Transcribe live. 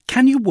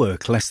Can you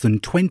work less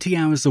than 20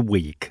 hours a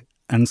week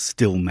and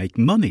still make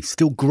money,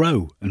 still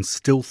grow and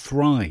still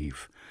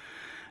thrive?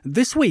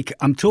 This week,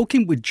 I'm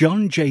talking with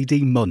John J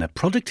D Munn, a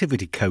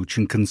productivity coach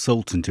and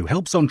consultant who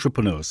helps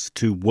entrepreneurs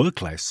to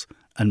work less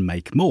and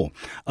make more.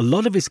 A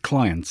lot of his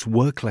clients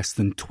work less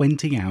than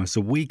 20 hours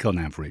a week on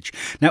average.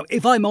 Now,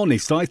 if I'm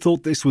honest, I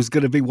thought this was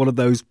going to be one of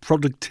those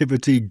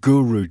productivity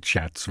guru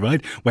chats,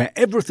 right? Where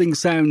everything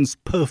sounds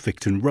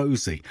perfect and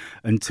rosy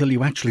until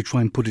you actually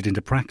try and put it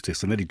into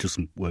practice, and then it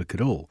doesn't work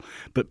at all.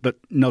 But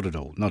not at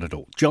all, not at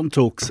all. John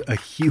talks a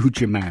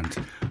huge amount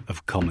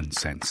of common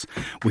sense.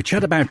 We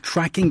chat about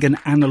tracking and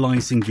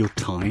analysing your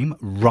time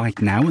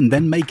right now and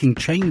then making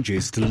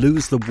changes to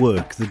lose the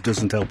work that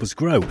doesn't help us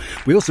grow.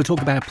 We also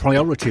talk about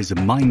priorities and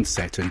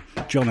mindset, and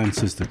John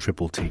answers the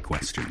triple T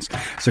questions.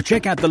 So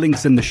check out the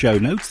links in the show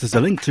notes. There's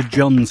a link to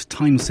John's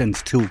Time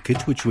Sense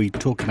Toolkit, which we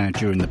talk about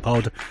during the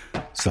pod.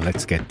 So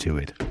let's get to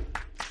it.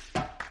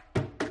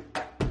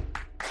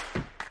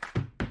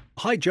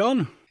 Hi,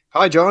 John.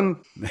 Hi,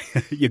 John.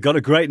 You got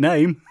a great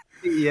name.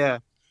 Yeah,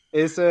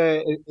 it's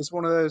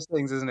one of those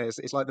things, isn't it?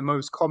 It's like the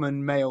most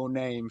common male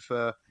name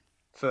for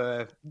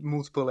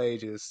multiple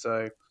ages.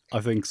 So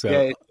I think so.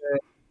 Yeah,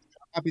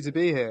 happy to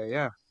be here.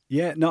 Yeah.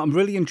 Yeah, no, I'm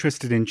really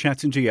interested in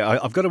chatting to you.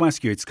 I've got to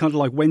ask you, it's kind of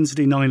like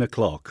Wednesday, 9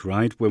 o'clock,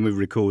 right, when we're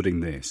recording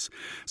this.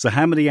 So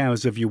how many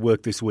hours have you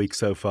worked this week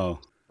so far?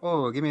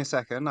 Oh, give me a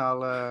second.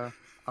 I'll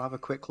have a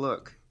quick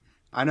look.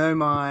 I know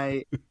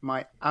my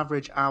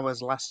average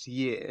hours last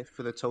year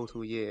for the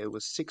total year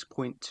was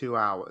 6.2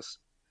 hours.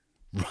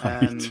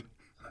 Right.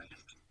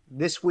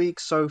 This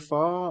week so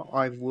far,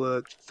 I've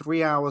worked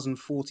 3 hours and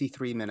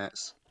 43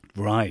 minutes.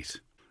 Right.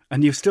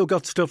 And you've still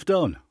got stuff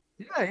done?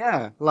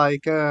 Yeah.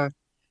 Like,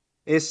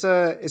 it's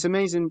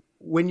amazing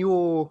when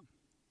you're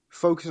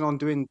focusing on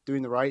doing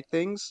the right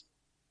things.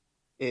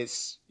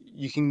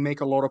 You can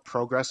make a lot of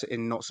progress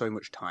in not so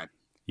much time.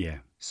 Yeah.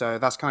 So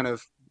that's kind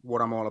of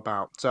what I'm all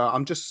about. So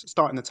I'm just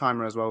starting the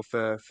timer as well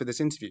for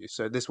this interview.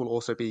 So this will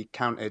also be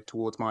counted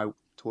towards my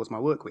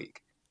work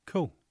week.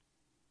 Cool.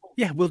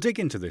 Yeah, we'll dig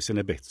into this in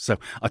a bit. So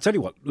I'll tell you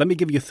what, let me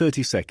give you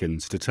 30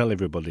 seconds to tell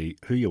everybody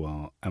who you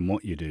are and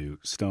what you do,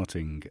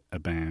 starting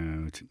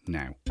about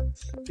now.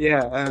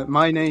 Yeah,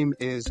 my name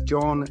is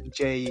John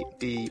J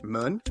D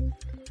Munn,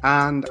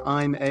 and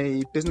I'm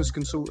a business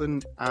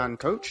consultant and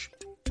coach.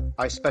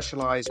 I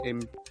specialize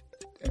in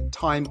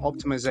time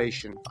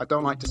optimization. I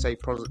don't like to say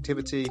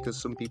productivity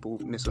because some people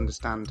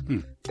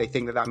misunderstand. They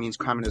think that means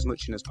cramming as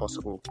much in as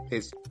possible.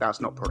 That's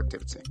not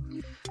productivity.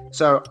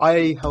 So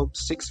I help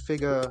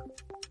six-figure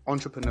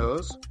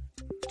entrepreneurs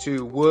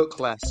to work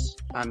less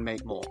and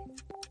make more.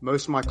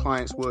 Most of my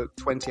clients work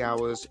 20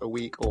 hours a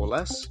week or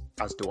less,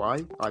 as do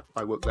I.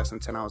 I work less than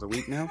 10 hours a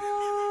week now.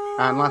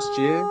 And last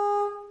year,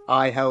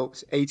 I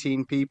helped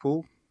 18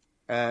 people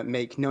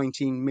make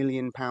 £19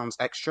 million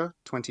extra,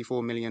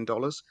 $24 million.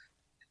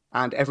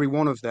 And every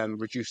one of them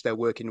reduced their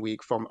working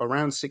week from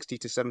around 60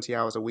 to 70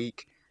 hours a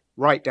week,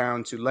 right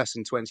down to less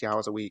than 20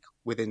 hours a week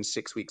within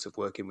 6 weeks of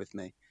working with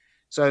me.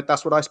 So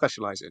that's what I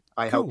specialize in.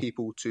 I help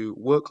people to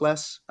work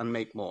less and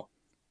make more.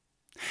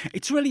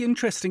 It's really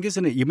interesting,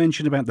 isn't it? You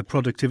mentioned about the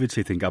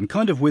productivity thing. I'm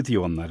kind of with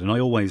you on that, and I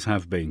always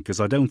have been,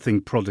 because I don't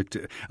think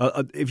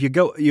if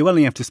you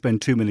only have to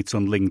spend 2 minutes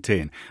on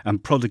LinkedIn,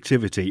 and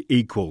productivity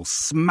equals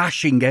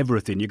smashing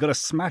everything. You've got to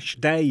smash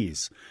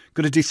days. You've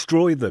got to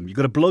destroy them. You've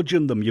got to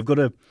bludgeon them. You've got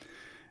to,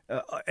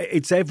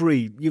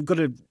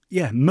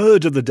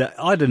 murder the day.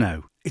 I don't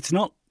know.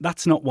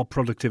 That's not what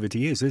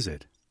productivity is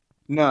it?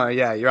 No,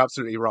 yeah, you're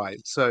absolutely right.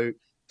 So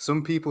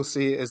some people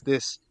see it as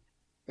this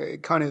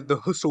kind of the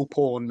hustle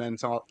porn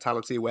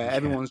mentality where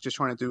everyone's just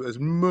trying to do as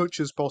much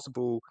as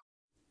possible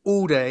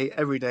all day,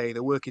 every day.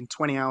 They're working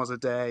 20 hours a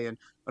day and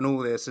all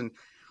this. And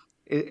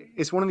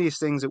it's one of these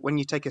things that when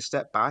you take a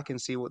step back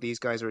and see what these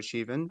guys are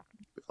achieving,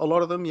 a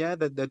lot of them, yeah,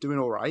 they're doing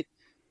all right.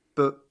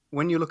 But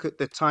when you look at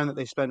the time that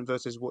they spent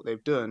versus what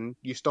they've done,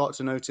 you start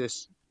to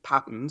notice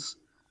patterns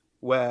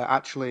where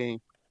actually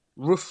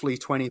roughly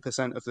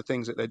 20% of the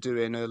things that they're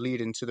doing are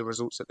leading to the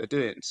results that they're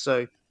doing.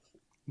 So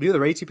the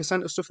other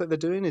 80% of stuff that they're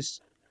doing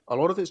a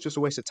lot of it's just a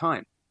waste of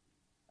time.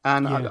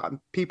 And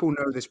people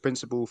know this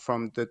principle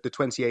from the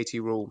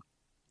 20/80 rule.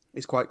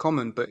 It's quite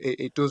common, but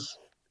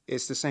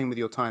it's the same with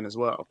your time as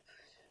well.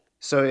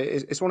 So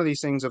it's one of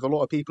these things of a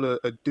lot of people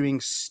are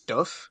doing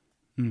stuff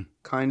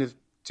kind of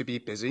to be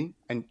busy.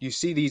 And you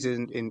see these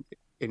in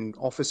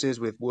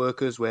offices with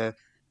workers where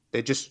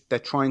they're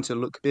trying to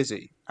look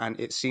busy, and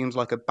it seems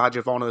like a badge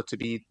of honor to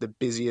be the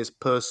busiest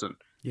person.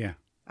 Yeah.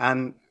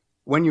 And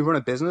when you run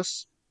a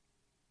business,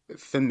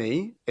 for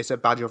me, it's a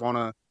badge of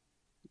honor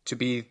to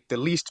be the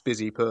least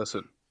busy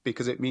person,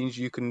 because it means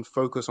you can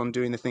focus on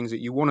doing the things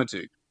that you want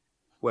to do,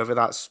 whether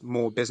that's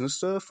more business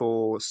stuff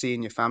or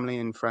seeing your family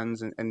and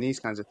friends and these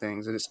kinds of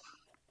things. And it's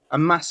a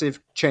massive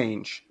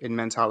change in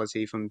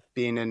mentality from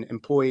being an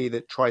employee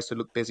that tries to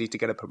look busy to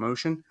get a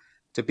promotion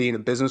to being a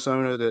business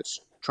owner that's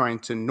trying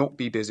to not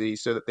be busy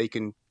so that they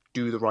can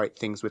do the right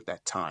things with their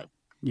time.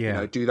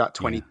 Yeah. Do that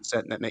 20%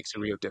 that makes a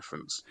real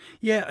difference.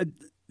 Yeah.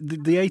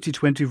 The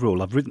 80-20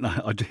 rule, I've written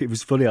that. It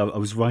was funny, I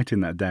was writing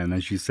that down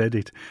as you said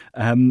it.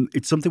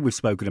 It's something we've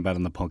spoken about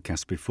on the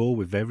podcast before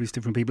with various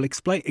different people.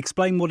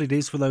 Explain what it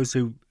is for those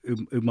who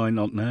might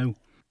not know.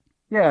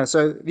 Yeah,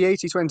 so the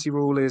 80-20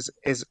 rule is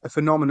a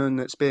phenomenon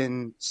that's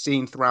been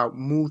seen throughout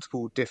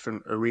multiple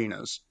different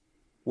arenas,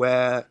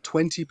 where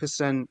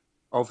 20%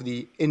 of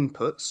the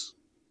inputs,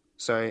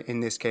 so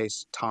in this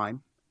case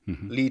time,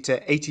 Hmm. lead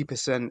to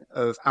 80%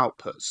 of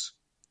outputs.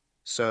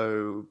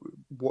 So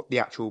what the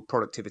actual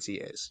productivity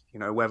is,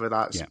 whether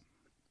that's, Yeah,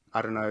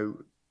 I don't know,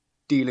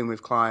 dealing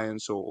with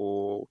clients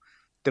or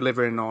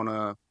delivering on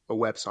a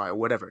website or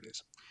whatever it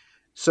is.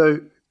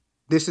 So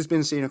this has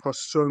been seen across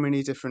so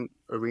many different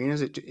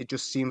arenas. It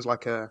just seems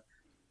like a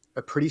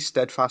pretty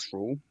steadfast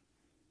rule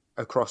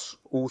across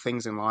all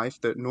things in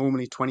life that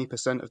normally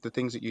 20% of the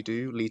things that you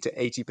do lead to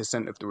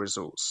 80% of the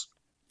results.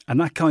 and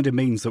that kind of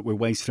means that we're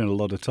wasting a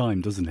lot of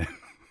time, doesn't it?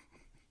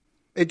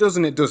 It does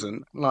and it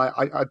doesn't. Like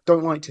I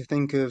don't like to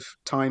think of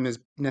time as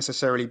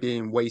necessarily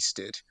being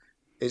wasted.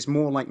 It's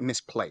more like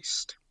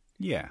misplaced.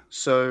 Yeah,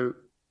 So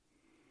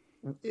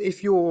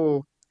if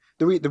you're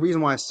the reason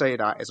why I say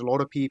that is a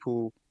lot of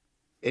people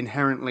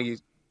inherently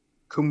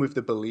come with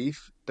the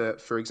belief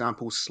that, for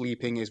example,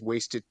 sleeping is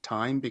wasted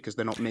time because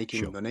they're not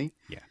making sure. money,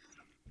 Yeah.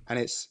 and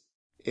it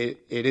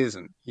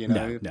isn't. No,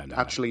 no, no, no.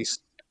 Actually,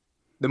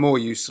 the more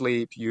you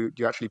sleep, you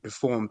actually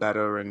perform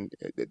better, and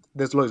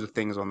there's loads of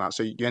things on that.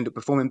 So you end up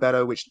performing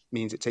better, which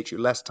means it takes you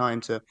less time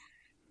to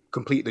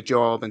complete the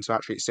job, and so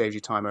actually it saves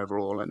you time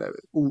overall, and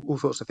all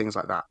sorts of things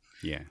like that.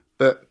 Yeah.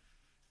 But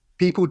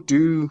people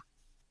do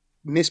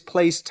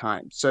misplace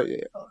time, so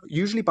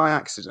usually by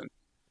accident.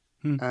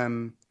 Hmm.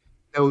 Um,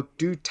 they'll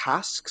do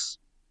tasks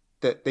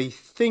that they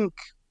think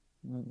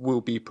will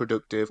be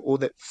productive or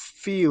that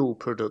feel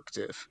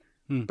productive,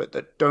 Hmm. but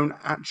that don't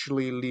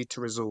actually lead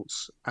to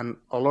results. And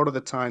a lot of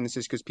the time, this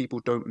is because people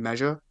don't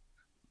measure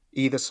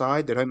either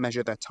side. They don't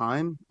measure their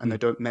time and Hmm. they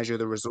don't measure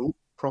the result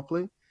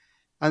properly.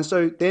 And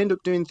so they end up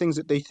doing things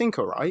that they think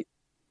are right,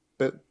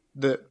 but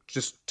that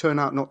just turn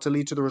out not to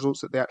lead to the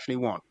results that they actually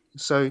want.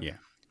 So Yeah.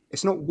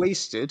 it's not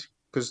wasted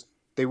because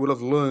they will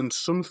have learned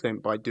something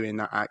by doing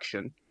that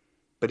action,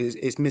 but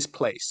it's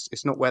misplaced.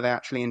 It's not where they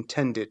actually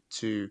intended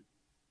to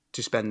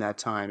spend their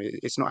time.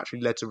 It's not actually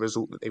led to a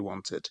result that they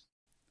wanted.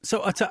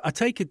 So I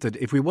take it that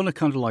if we want to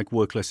kind of like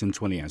work less than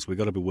 20 hours, we've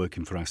got to be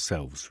working for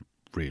ourselves,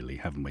 really,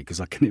 haven't we? Because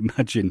I can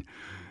imagine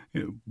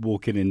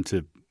walking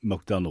into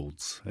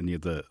McDonald's and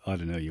I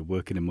don't know, you're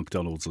working in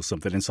McDonald's or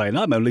something and saying,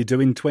 I'm only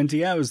doing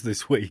 20 hours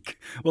this week.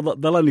 Well,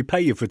 they'll only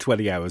pay you for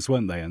 20 hours,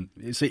 won't they? And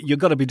you've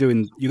got to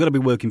be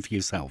working for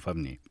yourself,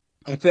 haven't you?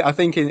 I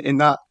think in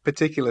that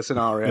particular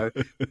scenario,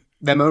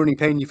 them only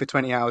paying you for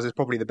 20 hours is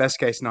probably the best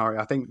case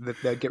scenario. I think that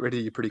they'll get rid of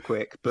you pretty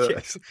quick. But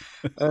Yes.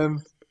 um,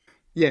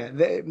 yeah,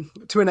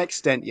 to an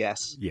extent,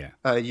 yes. Yeah.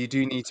 You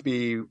do need to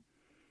be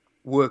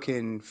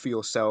working for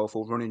yourself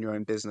or running your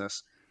own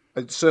business.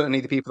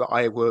 Certainly, the people that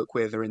I work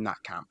with are in that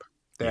camp.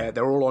 Yeah.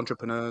 They're all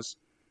entrepreneurs.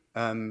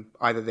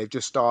 Either they've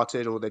just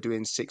started or they're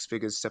doing six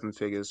figures, seven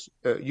figures,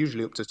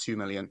 usually up to 2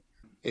 million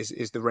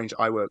is the range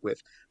I work with.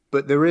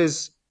 But there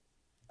is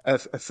a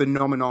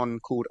phenomenon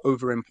called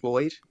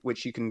overemployed,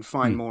 which you can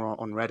find Mm. more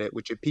on Reddit,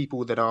 which are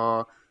people that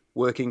are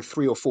working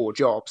three or four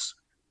jobs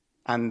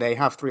and they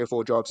have three or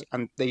four jobs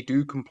and they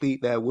do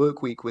complete their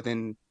work week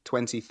within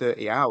 20,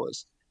 30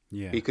 hours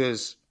Yeah.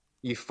 because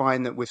you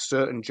find that with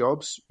certain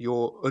jobs,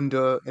 you're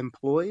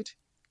underemployed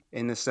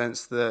in the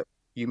sense that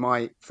you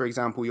might, for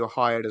example, you're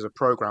hired as a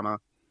programmer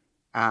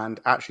and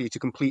actually to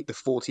complete the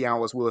 40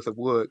 hours worth of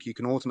work, you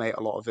can automate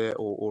a lot of it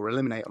or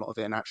eliminate a lot of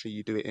it. And actually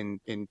you do it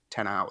in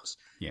 10 hours.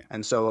 Yeah.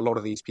 And so a lot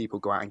of these people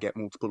go out and get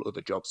multiple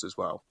other jobs as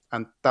well.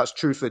 And that's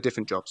true for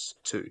different jobs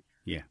too.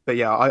 Yeah. But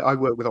yeah, I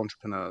work with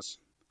entrepreneurs.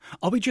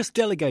 Are we just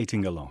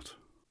delegating a lot?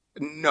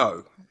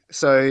 No.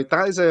 So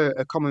that is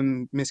a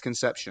common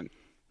misconception.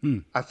 Hmm.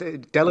 I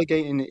think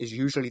delegating is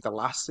usually the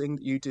last thing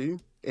that you do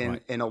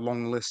Right. in a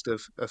long list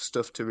of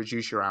stuff to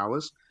reduce your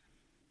hours.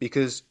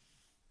 Because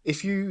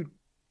if you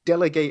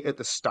delegate at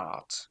the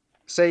start,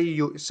 say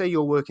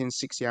you're working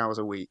 60 hours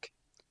a week,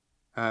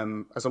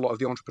 as a lot of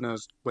the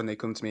entrepreneurs when they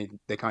come to me,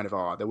 they kind of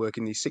are. They're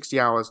working these 60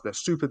 hours, they're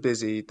super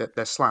busy,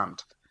 they're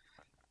slammed.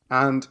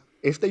 And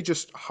if they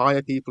just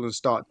hire people and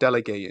start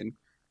delegating,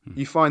 Hmm.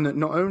 you find that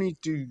not only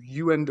do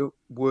you end up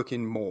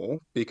working more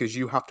because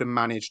you have to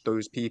manage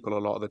those people a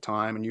lot of the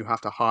time and you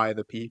have to hire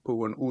the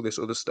people and all this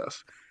other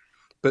stuff,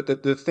 but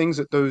the things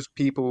that those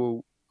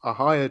people are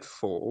hired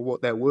for, what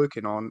they're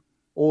working on,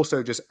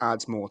 also just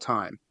adds more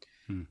time.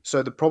 Hmm.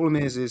 So the problem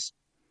is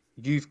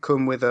you've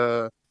come with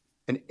an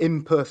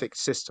imperfect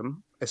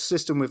system, a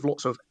system with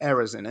lots of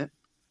errors in it,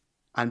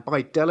 and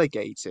by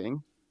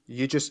delegating,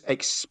 you're just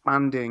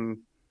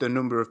expanding the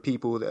number of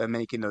people that are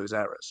making those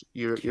errors.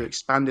 You're Yeah.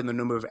 expanding the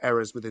number of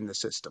errors within the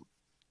system.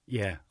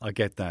 Yeah, I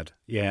get that.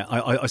 Yeah,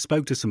 I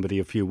spoke to somebody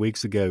a few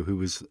weeks ago who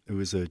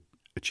was a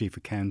chief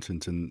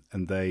accountant, and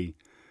they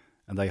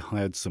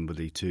hired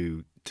somebody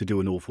to do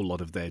an awful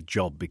lot of their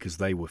job because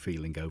they were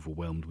feeling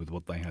overwhelmed with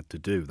what they had to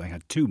do. They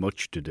had too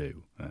much to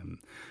do.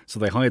 So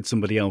they hired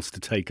somebody else to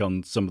take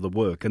on some of the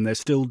work, and they're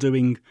still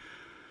doing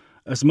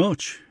as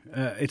much.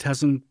 It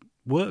hasn't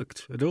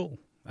worked at all.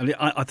 And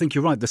I think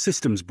you're right. The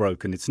system's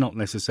broken. It's not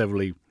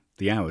necessarily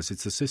the hours.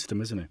 It's the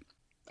system, isn't it?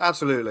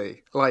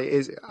 Absolutely. Like,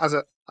 as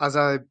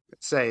I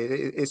say,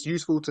 it's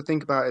useful to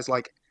think about it as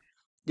like,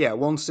 yeah,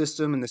 one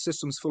system and the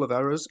system's full of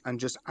errors, and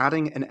just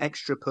adding an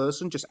extra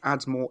person just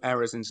adds more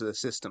errors into the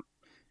system.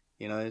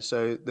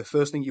 So the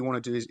first thing you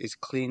want to do is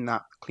clean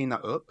that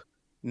up,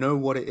 know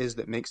what it is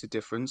that makes a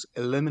difference,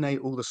 eliminate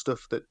all the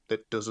stuff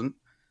that doesn't.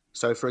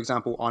 So for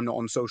example, I'm not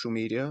on social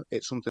media.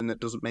 It's something that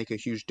doesn't make a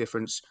huge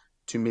difference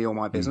to me or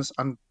my Mm. business,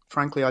 and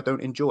frankly I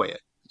don't enjoy it.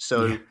 Yeah,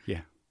 So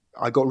yeah,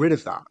 I got rid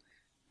of that.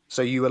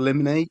 So you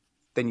eliminate,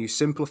 then you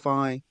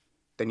simplify,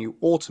 then you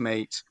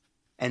automate,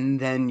 and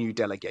then you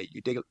delegate.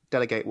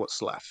 Delegate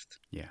what's left.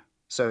 yeah.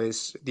 So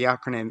it's the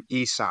acronym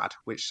ESAD,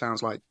 which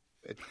sounds like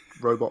a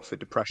robot for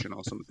depression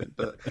or something.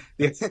 But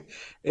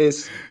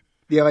it's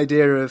the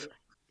idea of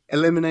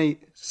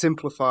eliminate,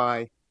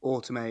 simplify,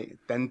 automate,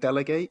 then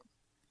delegate.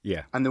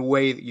 Yeah, And the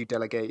way that you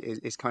delegate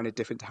is kind of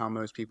different to how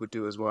most people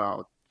do as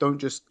well. Don't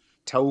just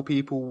tell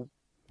people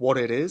what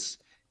it is.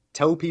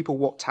 Tell people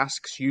what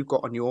tasks you've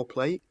got on your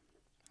plate,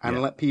 and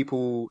yeah. let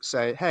people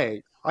say,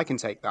 hey, I can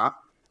take that.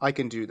 I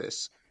can do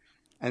this.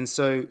 And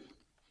so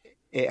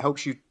it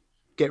helps you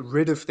get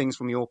rid of things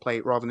from your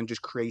plate rather than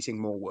just creating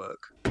more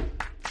work.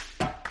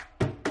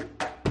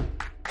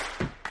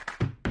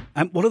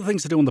 And one of the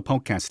things I do on the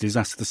podcast is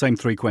ask the same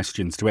three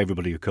questions to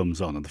everybody who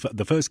comes on. And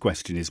the first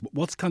question is,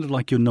 what's kind of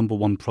like your number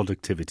one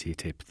productivity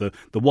tip? The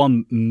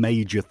one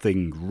major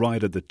thing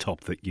right at the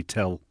top that you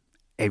tell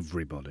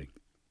everybody?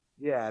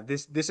 Yeah,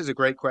 this is a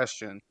great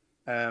question,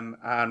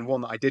 and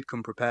one that I did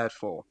come prepared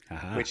for,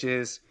 Aha. which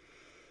is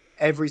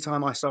every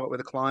time I start with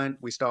a client,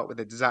 we start with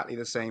exactly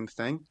the same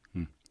thing.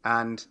 Hmm.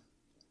 And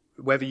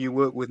whether you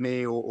work with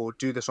me or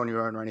do this on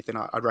your own or anything,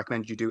 I'd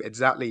recommend you do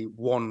exactly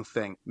one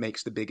thing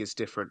makes the biggest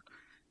difference.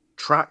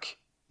 Track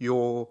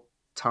your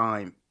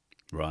time.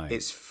 Right.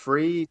 It's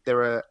free.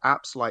 There are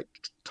apps like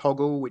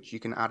Toggle, which you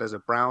can add as a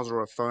browser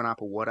or a phone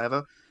app or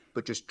whatever,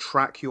 but just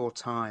track your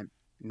time.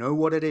 Know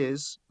what it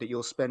is that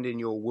you're spending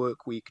your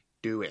work week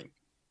doing.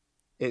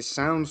 It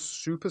sounds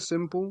super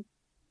simple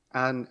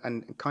and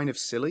kind of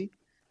silly,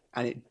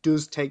 and it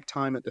does take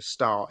time at the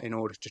start in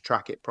order to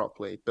track it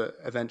properly, but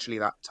eventually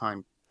that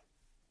time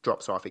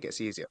drops off, it gets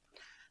easier.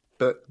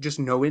 But just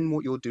knowing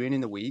what you're doing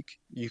in the week,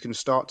 you can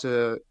start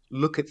to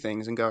look at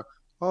things and go,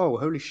 oh,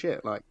 holy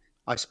shit, like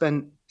I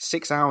spent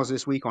 6 hours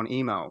this week on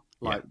email.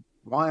 Yeah. Like,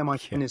 why am I Yeah.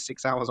 spending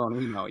 6 hours on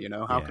email?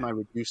 How Yeah. can I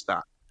reduce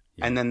that?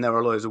 Yeah. And then there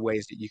are loads of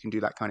ways that you can do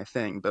that kind of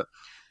thing. But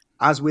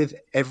as with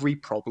every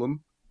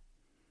problem,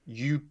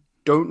 you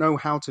don't know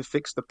how to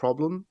fix the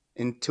problem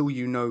until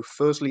you know,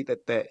 firstly,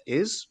 that there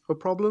is a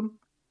problem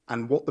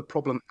and what the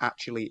problem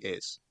actually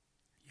is.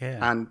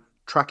 Yeah. And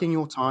tracking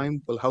your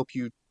time will help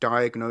you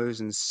diagnose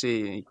and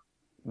see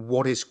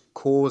what is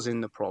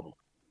causing the problem.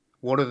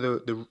 What are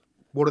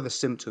what are the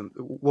symptoms?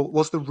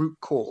 What's the root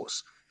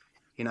cause?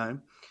 You know,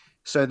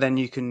 so then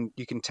you can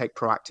take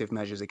proactive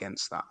measures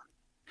against that.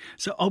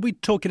 So are we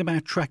talking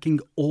about tracking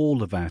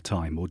all of our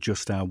time or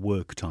just our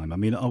work time? I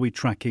mean, are we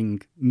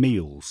tracking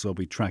meals? Are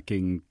we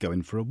tracking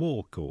going for a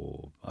walk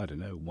or, I don't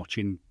know,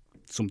 watching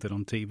something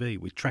on TV?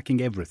 We're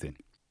tracking everything.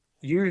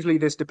 Usually,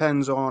 this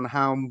depends on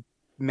how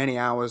many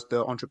hours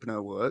the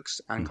entrepreneur works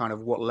and Hmm. kind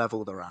of what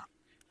level they're at.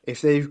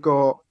 If they've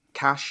got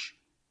cash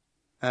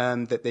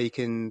that they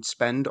can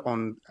spend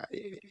on,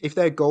 if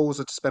their goals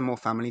are to spend more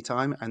family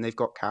time and they've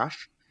got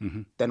cash,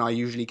 Mm-hmm. then I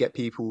usually get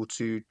people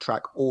to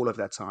track all of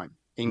their time,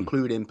 Hmm.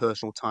 including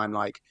personal time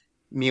like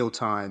meal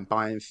time,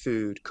 buying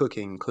food,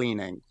 cooking,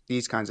 cleaning,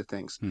 these kinds of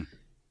things. Hmm.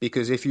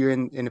 Because if you're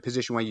in a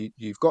position where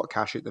you've got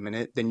cash at the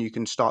minute, then you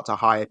can start to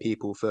hire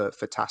people for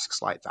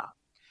tasks like that.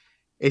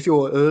 If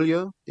you're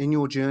earlier in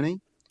your journey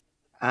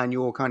and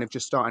you're kind of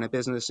just starting a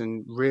business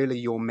and really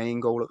your main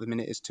goal at the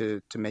minute is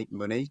to make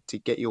money, to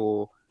get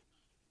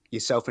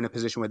yourself in a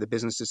position where the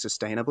business is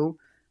sustainable,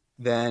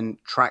 then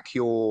track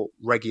your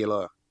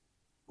regular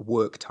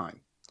work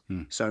time.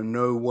 Hmm. So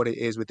know what it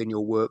is within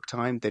your work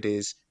time that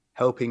is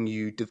helping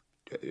you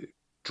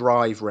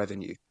drive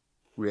revenue,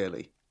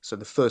 really. So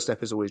the first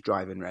step is always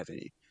driving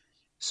revenue.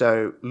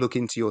 So look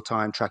into your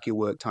time, track your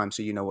work time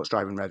so you know what's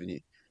driving revenue.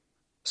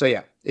 So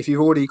yeah, if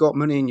you've already got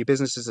money and your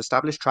business is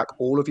established, track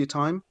all of your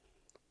time.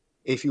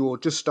 If you're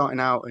just starting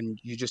out and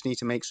you just need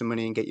to make some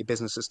money and get your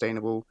business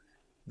sustainable,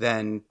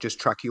 then just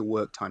track your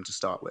work time to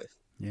start with.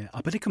 Yeah,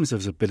 I bet it comes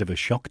as a bit of a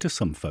shock to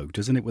some folk,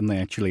 doesn't it, when they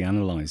actually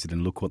analyse it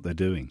and look what they're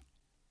doing?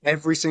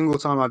 Every single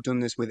time I've done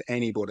this with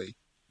anybody,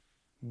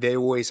 they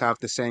always have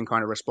the same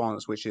kind of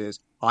response, which is,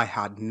 I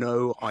had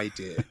no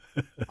idea.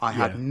 I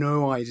had Yeah,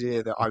 no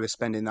idea that I was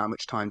spending that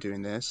much time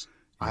doing this.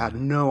 I had yeah,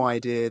 no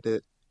idea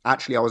that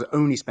actually I was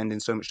only spending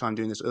so much time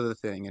doing this other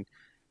thing. And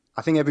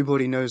I think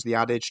everybody knows the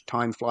adage,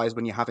 time flies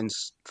when you're having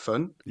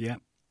fun. yeah,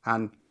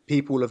 And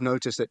people will have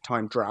noticed that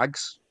time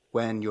drags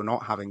when you're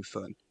not having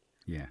fun.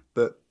 yeah.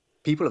 But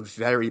people are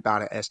very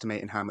bad at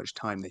estimating how much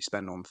time they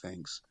spend on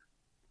things.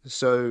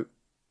 So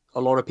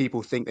a lot of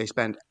people think they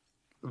spend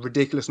a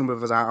ridiculous number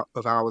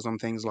of hours on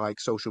things like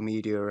social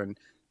media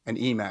and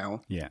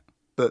email, Yeah.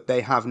 but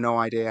they have no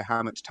idea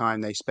how much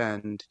time they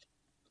spend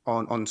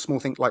on small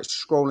things like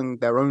scrolling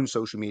their own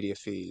social media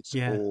feeds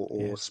Yeah. Yeah.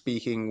 or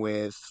speaking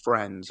with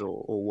friends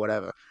or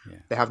whatever. Yeah.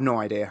 They have no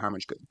idea how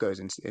much goes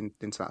into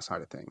that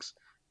side of things.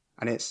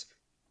 And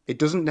it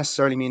doesn't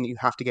necessarily mean that you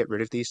have to get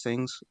rid of these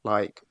things.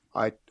 Like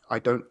I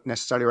don't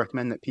necessarily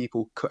recommend that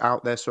people cut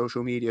out their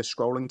social media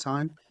scrolling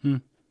time. Hmm.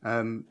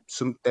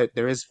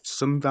 There is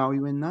some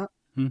value in that.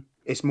 Hmm.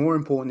 It's more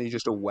important that you're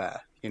just aware.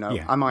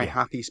 Yeah. Am I Yeah.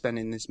 happy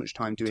spending this much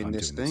time doing Time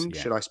this doing this. thing?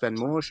 Yeah. Should I spend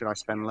more? Should I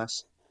spend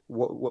less?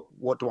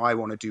 What do I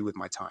want to do with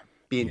my time?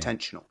 Be Yeah.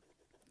 intentional.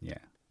 Yeah.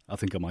 I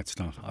think I might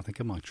start. I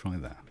think I might try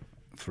that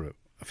for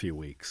a few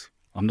weeks.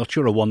 I'm not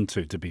sure I want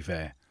to be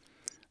fair.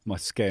 My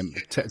scam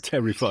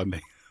terrify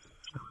me,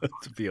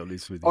 to be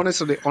honest with you.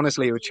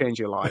 Honestly, it would change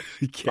your life.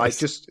 Like Yes.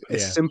 just a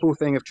Yeah. simple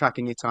thing of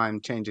tracking your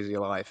time changes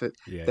your life.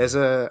 Yeah. There's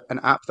Yeah. an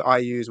app that I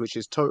use which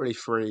is totally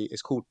free.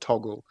 It's called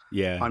Toggle.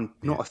 Yeah. I'm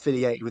Yeah. not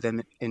affiliated with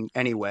them in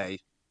any way.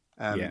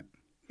 Yeah. Um,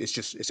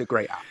 it's a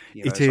great app,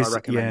 It so I is.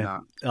 recommend Yeah.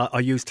 that. I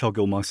use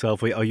Toggle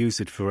myself. I use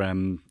it for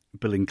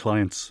billing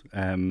clients.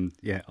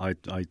 Yeah.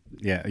 I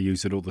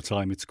use it all the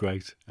time. It's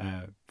great.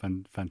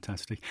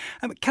 Fantastic.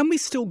 Can we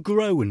still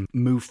grow and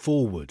move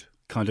forward,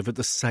 kind of at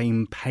the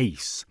same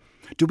pace?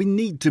 Do we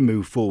need to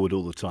move forward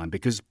all the time?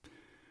 Because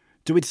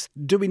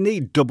do we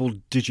need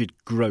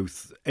double-digit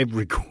growth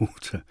every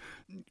quarter?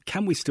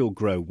 Can we still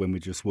grow when we're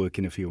just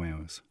working a few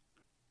hours?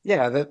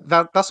 Yeah,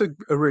 that's a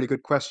really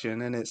good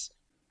question, and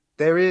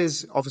there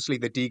is obviously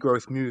the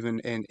degrowth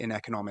movement in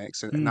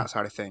economics and Mm, that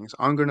side of things.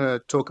 I'm going to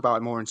talk about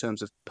it more in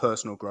terms of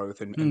personal growth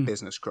and mm,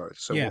 business growth.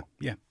 So yeah, what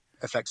yeah,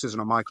 affects us on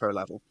a micro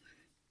level.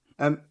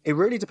 It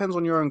really depends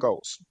on your own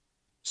goals.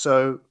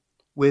 So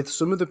with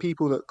some of the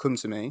people that come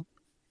to me,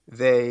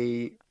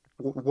 they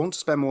want to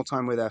spend more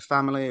time with their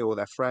family or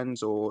their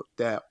friends, or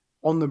they're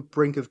on the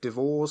brink of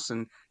divorce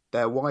and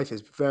their wife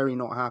is very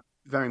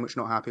much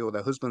not happy, or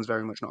their husband's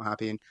very much not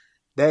happy, and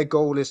their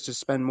goal is to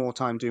spend more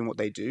time doing what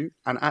they do,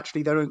 and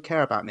actually they don't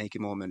care about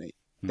making more money.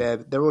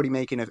 mm, They're already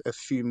making a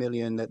few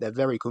million, that they're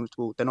very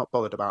comfortable. They're not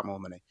bothered about more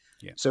money.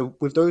 yeah, So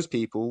with those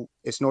people,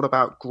 it's not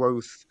about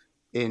growth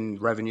in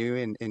revenue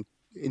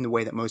in the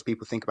way that most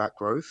people think about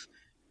growth.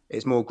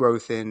 It's more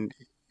growth in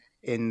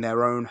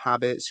their own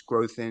habits,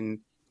 growth in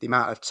the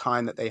amount of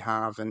time that they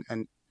have,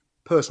 and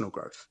personal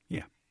growth.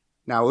 yeah,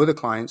 Now, other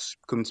clients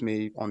come to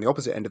me on the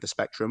opposite end of the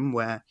spectrum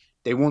where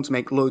they want to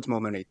make loads more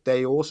money.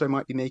 They also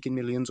might be making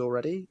millions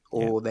already,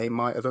 yeah, or they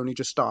might have only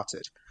just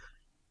started,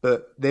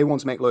 but they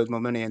want to make loads more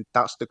money, and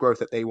that's the growth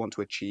that they want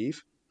to achieve.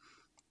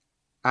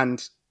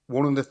 And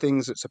one of the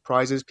things that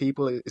surprises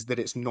people is that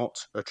it's not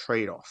a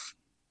trade-off.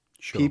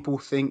 sure, People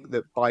think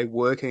that by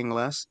working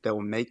less,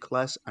 they'll make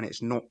less, and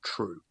it's not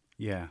true.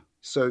 yeah,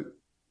 So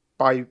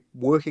by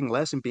working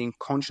less and being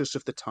conscious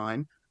of the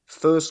time,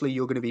 firstly,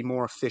 you're going to be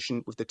more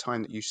efficient with the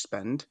time that you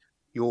spend.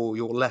 You're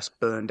less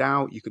burned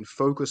out. You can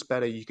focus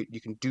better. You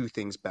can do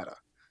things better.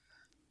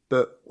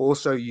 But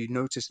also, you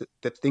notice that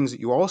the things that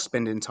you are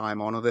spending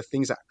time on are the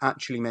things that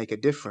actually make a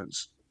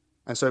difference.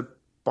 And so,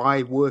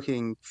 by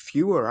working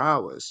fewer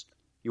hours,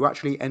 you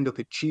actually end up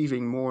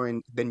achieving more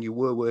than you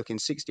were working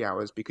 60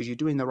 hours because you're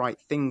doing the right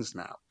things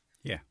now.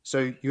 yeah,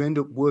 So you end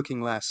up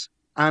working less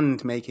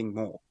and making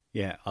more.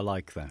 yeah. I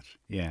like that.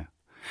 Yeah,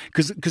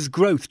 because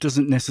growth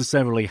doesn't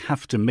necessarily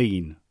have to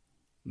mean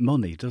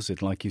money, does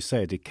it? Like you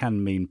said, it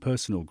can mean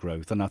personal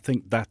growth, and I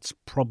think that's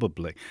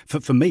probably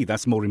for me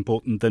that's more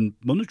important than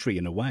monetary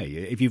in a way.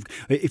 If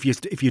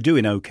you're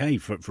doing okay,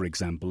 for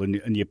example,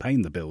 and you're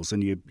paying the bills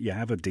and you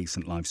have a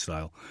decent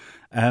lifestyle,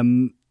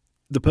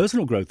 the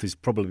personal growth is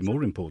probably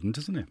more important,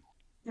 isn't it?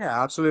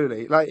 Yeah,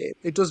 absolutely. Like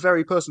it does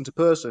vary person to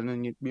person,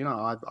 and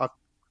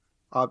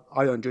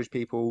I don't judge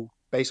people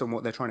based on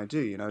what they're trying to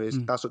do.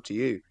 Mm. That's up to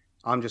you.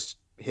 I'm just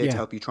here to Yeah,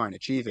 help you try and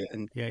achieve it.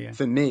 And yeah, yeah,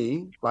 for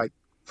me, like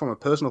from a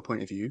personal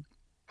point of view,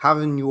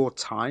 having your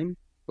time,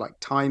 like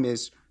time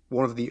is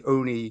one of the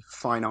only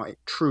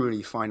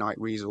truly finite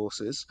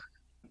resources.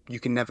 You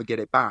can never get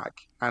it back.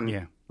 And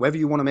yeah, whether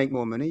you want to make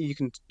more money, you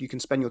can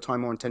spend your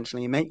time more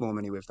intentionally and make more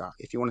money with that.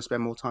 If you want to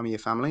spend more time with your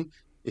family,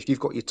 if you've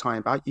got your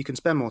time back, you can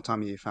spend more time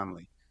with your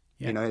family.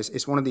 yeah.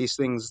 It's one of these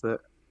things that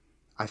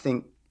I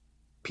think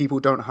people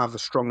don't have a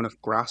strong enough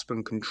grasp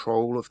and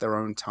control of their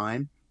own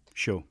time,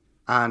 Sure.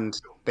 and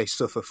they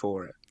suffer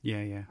for it.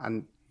 Yeah, yeah,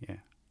 And yeah,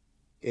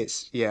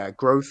 it's, yeah,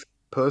 growth,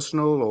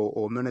 personal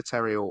or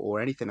monetary or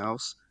anything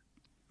else,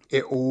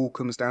 it all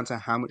comes down to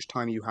how much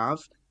time you have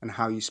and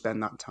how you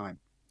spend that time.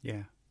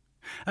 yeah.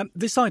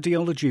 This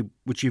ideology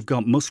which you've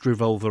got must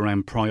revolve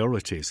around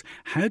priorities.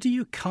 How do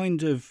you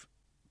kind of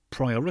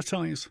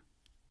prioritize?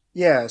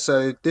 Yeah,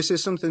 so this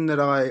is something that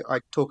I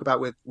talk about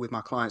with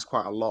my clients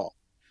quite a lot,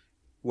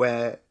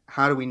 where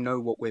how do we know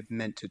what we're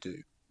meant to do?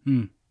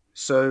 Hmm.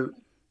 So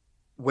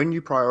when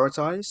you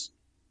prioritize,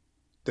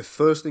 the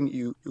first thing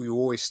you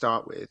always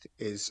start with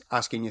is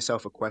asking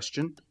yourself a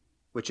question,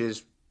 which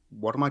is,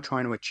 what am I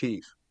trying to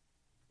achieve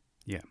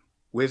Yeah.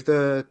 with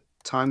the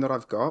time that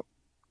I've got,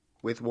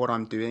 with what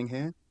I'm doing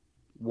here?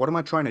 What am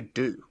I trying to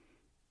do?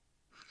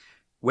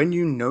 When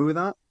you know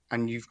that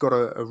and you've got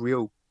a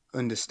real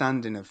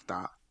understanding of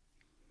that,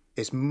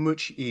 it's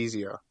much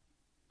easier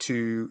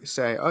to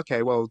say,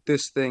 okay, well,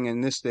 this thing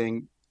and this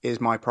thing is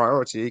my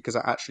priority because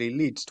it actually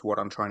leads to what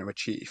I'm trying to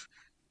achieve.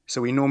 So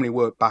we normally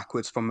work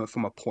backwards from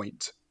a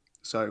point.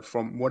 So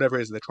from whatever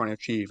it is they're trying to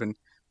achieve and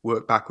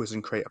work backwards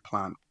and create a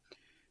plan.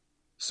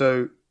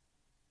 So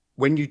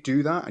when you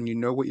do that and you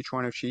know what you're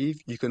trying to achieve,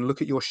 you can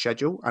look at your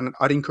schedule. And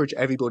I'd encourage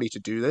everybody to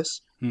do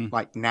this, Mm,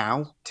 like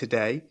now,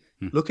 today.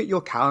 mm, Look at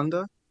your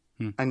calendar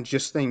mm. and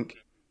just think,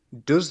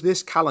 does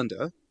this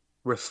calendar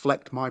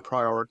reflect my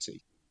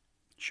priority?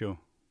 Sure.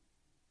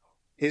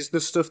 Is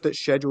the stuff that's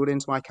scheduled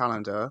into my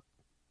calendar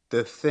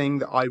the thing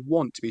that I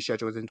want to be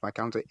scheduled into my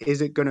calendar?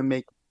 Is it going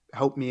to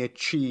help me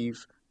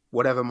achieve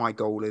whatever my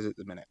goal is at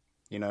the minute?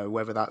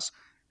 Whether that's,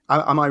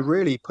 am I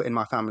really putting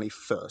my family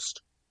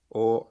first,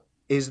 or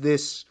is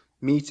this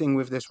meeting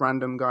with this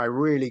random guy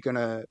really going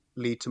to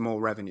lead to more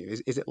revenue?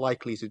 Is it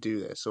likely to do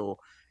this, or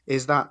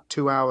is that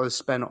 2 hours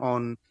spent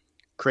on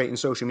creating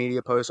social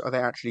media posts, are they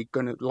actually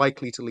going to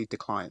likely to lead to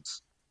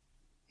clients?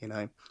 You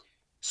know,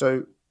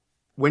 so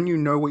when you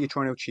know what you're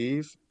trying to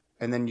achieve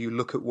and then you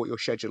look at what your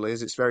schedule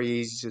is, it's very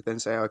easy to then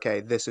say,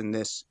 okay, this and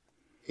this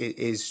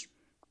is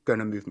going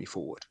to move me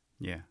forward.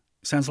 Yeah.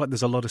 Sounds like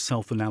there's a lot of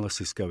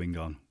self-analysis going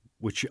on,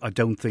 which I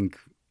don't think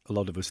a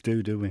lot of us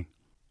do we?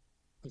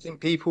 I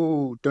think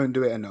people don't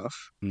do it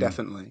enough, Mm,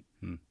 definitely.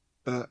 mm.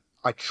 But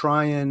I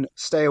try and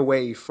stay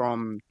away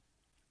from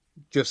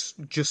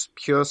just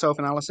pure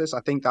self-analysis.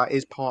 I think that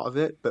is part of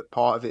it, but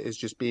part of it is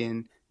just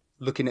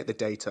looking at the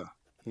data,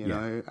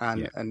 Yeah.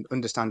 and Yeah.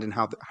 understanding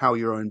how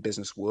your own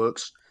business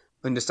works,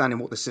 understanding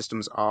what the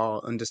systems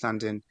are,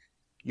 understanding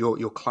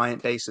your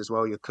client base as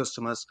well, your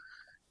customers.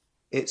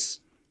 It's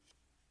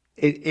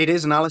it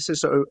is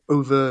analysis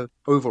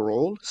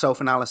overall,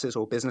 self-analysis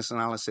or business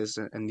analysis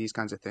and these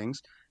kinds of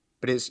things.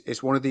 But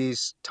it's one of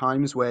these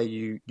times where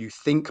you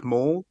think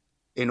more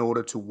in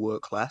order to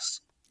work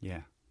less,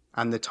 Yeah.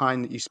 and the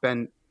time that you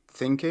spend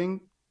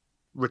thinking,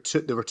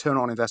 the return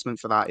on investment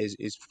for that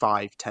is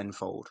five,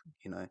 tenfold,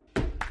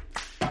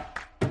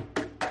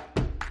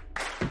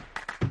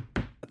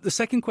 The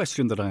second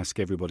question that I ask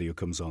everybody who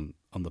comes on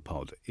the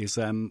pod is,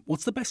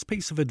 what's the best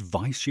piece of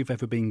advice you've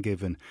ever been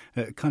given?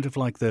 Kind of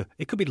like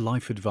it could be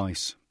life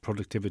advice,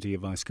 productivity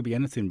advice, could be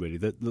anything really.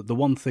 The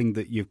one thing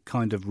that you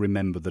kind of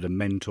remember that a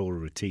mentor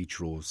or a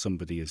teacher or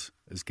somebody has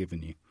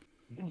given you.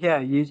 Yeah,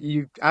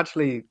 you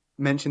actually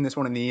mentioned this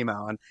one in the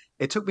email, and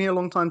it took me a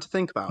long time to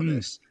think about Hmm.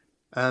 this.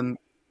 Um,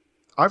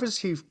 I've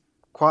received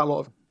quite a lot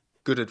of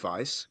good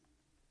advice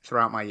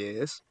throughout my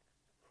years,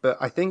 but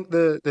I think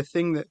the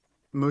thing that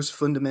most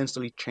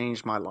fundamentally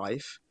changed my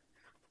life,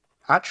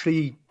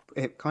 actually,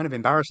 it kind of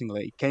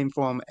embarrassingly came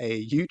from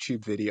a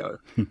YouTube video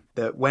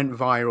that went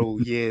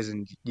viral years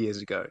and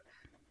years ago.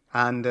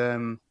 And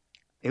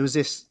it was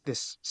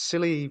this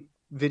silly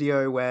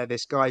video where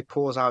this guy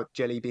pours out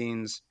jelly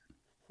beans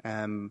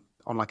on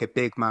like a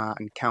big mat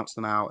and counts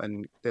them out,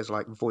 and there's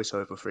like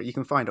voiceover for it. You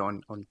can find it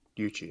on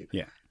YouTube.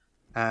 Yeah.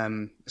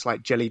 It's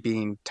like jelly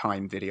bean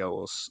time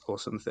video or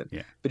something.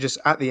 Yeah. But just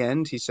at the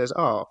end, he says,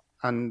 "Oh,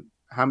 and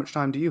how much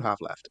time do you have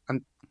left?"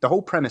 And the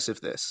whole premise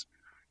of this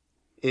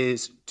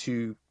is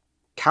to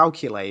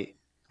calculate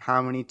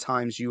how many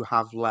times you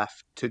have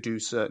left to do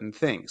certain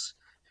things.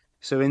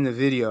 So in the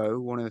video,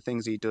 one of the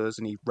things he does,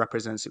 and he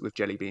represents it with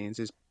jelly beans,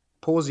 is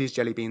pours these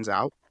jelly beans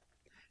out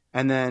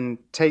and then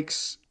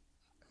takes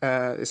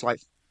it's like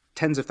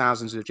tens of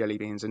thousands of jelly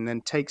beans, and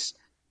then takes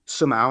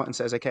some out and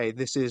says, okay,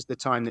 this is the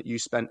time that you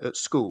spent at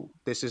school.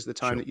 This is the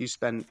time Sure. that you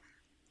spent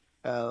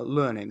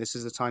learning. This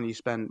is the time you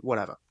spent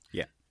whatever.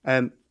 Yeah.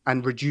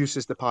 And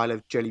reduces the pile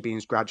of jelly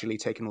beans gradually,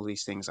 taking all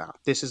these things out.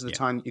 This is the Yeah.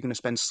 time that you're going to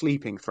spend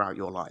sleeping throughout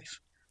your life,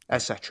 Yeah.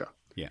 etc.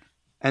 Yeah.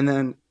 And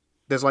then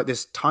there's like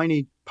this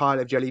tiny pile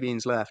of jelly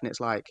beans left, and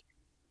it's like,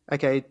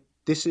 okay,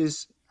 this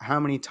is how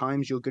many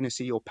times you're going to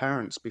see your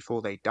parents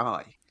before they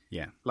die.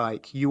 Yeah.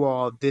 Like you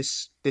are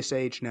this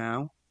age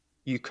now,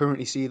 you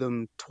currently see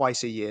them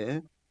twice a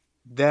year.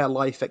 Their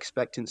life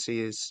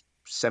expectancy is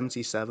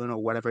 77 or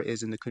whatever it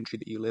is in the country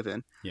that you live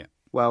in. Yeah.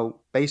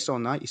 Well, based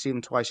on that, you see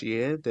them twice a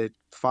year. They're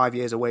 5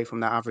 years away from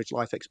their average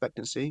life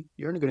expectancy.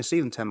 You're only going to see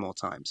them 10 more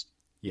times,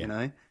 you Yeah.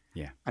 know?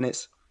 Yeah. And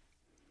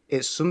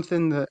it's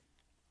something that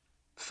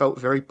felt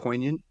very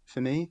poignant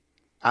for me.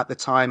 At the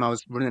time, I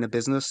was running a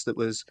business that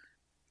was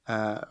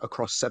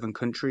across 7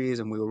 countries,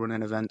 and we were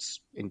running events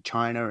in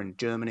China and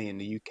Germany and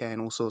the UK and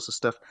all sorts of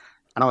stuff.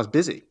 And I was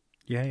busy,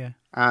 Yeah. Yeah.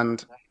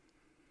 and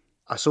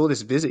I saw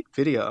this visit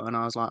video, and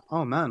I was like,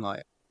 "Oh man,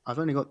 like I've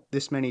only got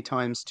this many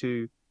times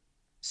to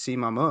see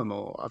my mum,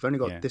 or I've only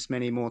got Yeah. this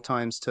many more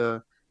times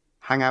to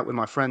hang out with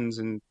my friends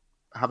and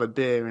have a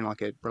beer in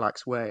like a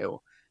relaxed way,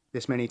 or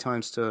this many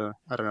times to,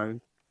 I don't know,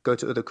 go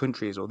to other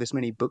countries, or this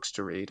many books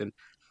to read." And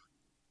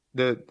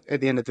the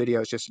at the end of the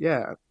video, it's just,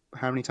 yeah,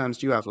 how many times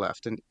do you have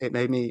left? And it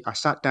made me, I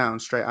sat down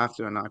straight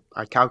after and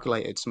I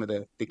calculated some of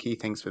the key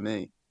things for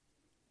me.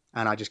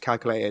 and I just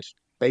calculated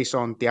based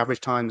on the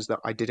average times that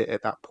I did it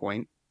at that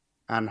point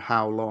and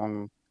how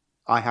long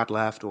I had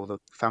left or the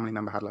family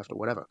member had left or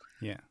whatever.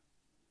 Yeah.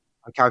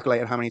 I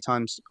calculated how many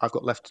times I've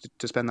got left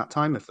to spend that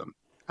time with them,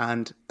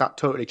 and that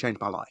totally changed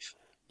my life.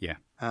 Yeah.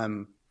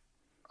 Um,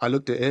 I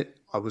looked at it,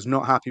 I was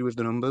not happy with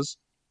the numbers,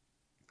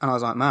 and I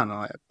was like, man,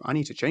 I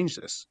need to change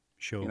this.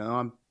 You Sure.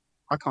 know,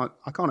 I can't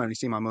only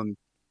see my mum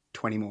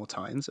 20 more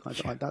times.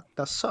 Yeah.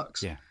 That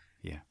sucks. Yeah.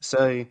 Yeah.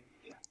 So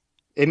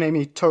it made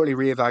me totally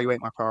reevaluate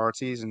my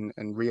priorities and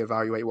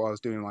reevaluate what I was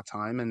doing with my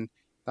time. And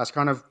that's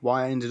kind of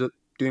why I ended up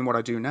doing what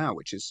I do now,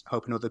 which is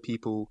helping other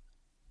people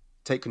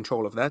take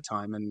control of their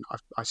time. And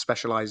I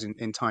specialize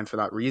in time for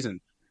that reason,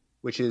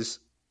 which is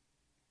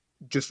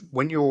just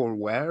when you're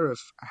aware of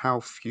how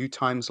few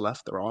times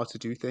left there are to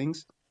do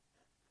things,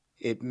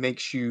 it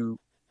makes you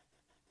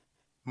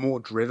more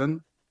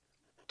driven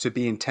to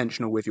be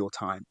intentional with your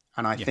time.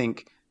 And I Yeah.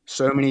 think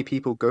so many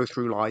people go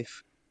through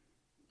life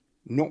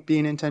not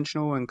being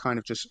intentional and kind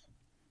of just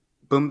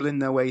bumbling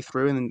their way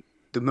through. And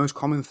the most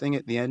common thing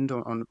at the end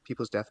on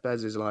people's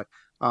deathbeds is like,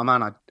 oh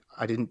man,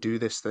 I didn't do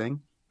this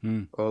thing.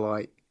 Mm. Or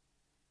like,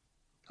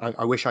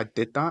 I wish I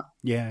did that.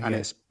 Yeah. And Yeah.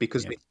 it's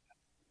because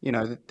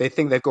Yeah. they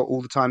think they've got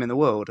all the time in the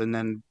world. And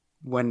then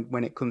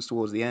when it comes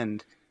towards the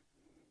end,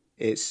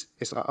 it's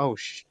like, oh,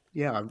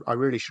 yeah, I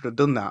really should have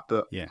done that,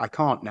 but Yeah. I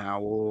can't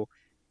now, or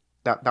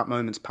that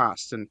moment's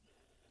passed. And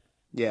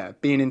yeah,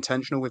 being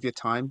intentional with your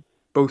time,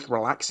 both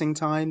relaxing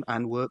time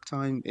and work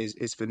time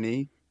is for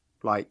me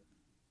like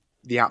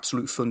the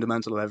absolute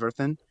fundamental of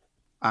everything.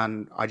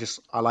 And I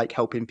like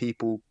helping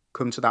people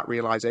come to that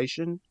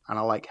realization, and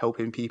I like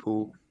helping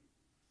people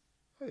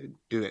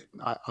do it.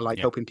 I like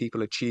Yeah. helping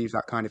people achieve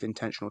that kind of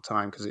intentional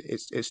time because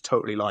it's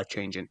totally life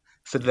changing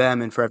for Yeah.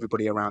 them and for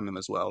everybody around them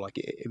as well. Like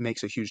it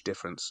makes a huge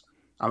difference.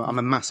 I'm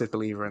a massive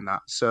believer in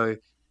that. So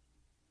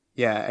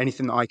yeah,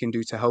 anything that I can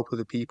do to help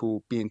other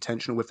people be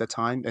intentional with their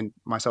time, and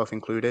myself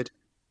included,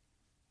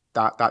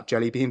 that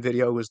jelly bean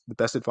video was the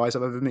best advice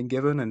I've ever been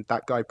given, and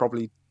that guy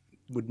probably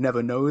would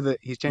never know that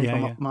he's changed Yeah.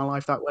 Yeah. my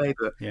life that way.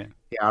 But Yeah.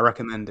 yeah, I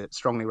recommend it.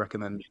 Strongly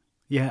recommend it.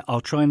 Yeah,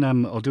 I'll try and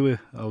I'll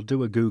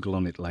do a Google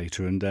on it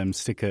later and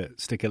stick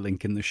a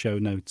link in the show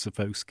notes so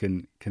folks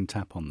can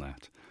tap on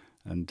that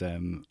and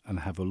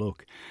have a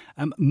look.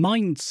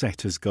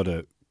 Mindset has got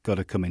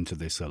to come into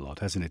this a lot,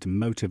 hasn't it? And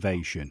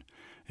motivation.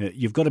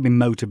 You've got to be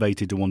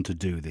motivated to want to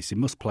do this. It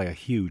must play a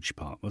huge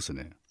part, mustn't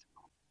it?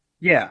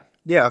 Yeah,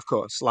 yeah, of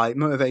course. Like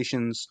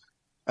motivation's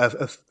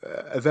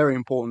a very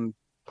important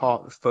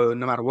part for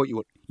no matter what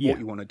Yeah,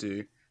 you want to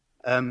do.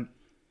 Um,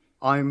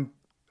 I'm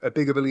a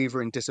bigger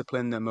believer in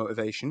discipline than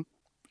motivation.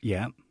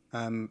 yeah,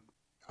 Um,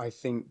 I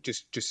think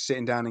just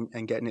sitting down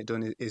and getting it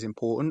done is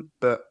important,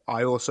 but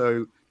I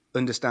also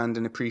understand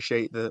and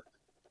appreciate that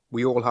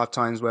we all have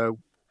times where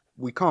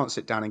we can't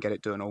sit down and get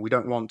it done, or we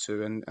don't want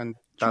to, and sure.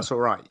 that's all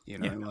right.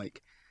 Yeah,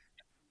 Like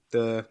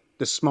the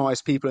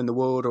smartest people in the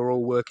world are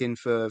all working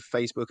for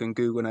Facebook and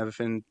Google and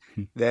everything.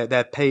 of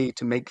They're paid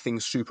to make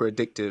things super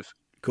addictive,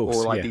 or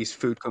course. like Yeah, these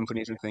food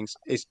companies and things.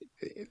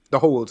 The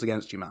whole world's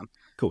against you, man.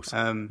 of course.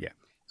 Um, Yeah,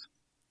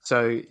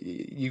 so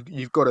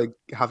you've got to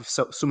have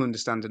some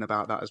understanding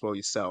about that as well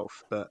yourself.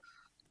 But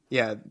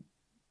yeah,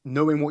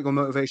 knowing what your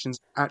motivations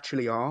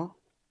actually are,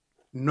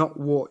 not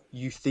what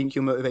you think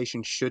your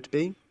motivation should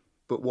be,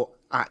 but what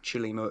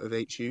actually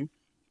motivates you,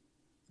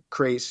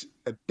 creates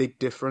a big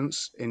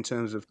difference in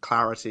terms of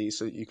clarity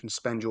so that you can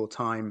spend your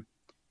time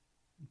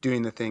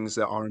doing the things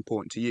that are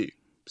important to you.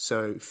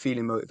 So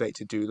feeling motivated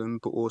to do them,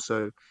 but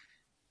also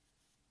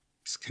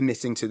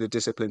committing to the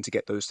discipline to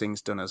get those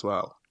things done as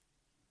well.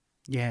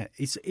 yeah.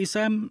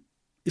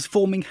 Is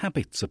forming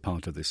habits a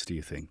part of this? Do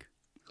you think?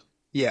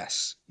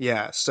 Yes,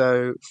 yeah.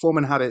 So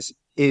forming habits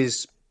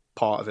is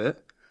part of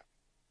it.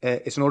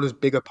 It's not as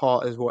big a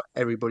part as what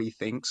everybody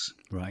thinks.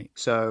 Right.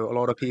 So a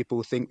lot of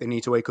people think they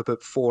need to wake up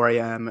at 4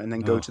 a.m. and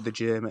then go Oh, to the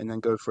gym and then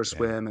go for a yeah,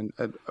 swim and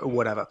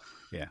whatever.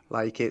 yeah.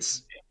 Like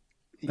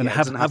And yeah, it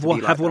doesn't have to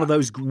be have like one of that.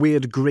 those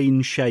weird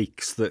green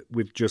shakes that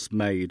we've just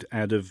made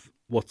out of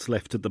what's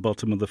left at the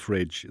bottom of the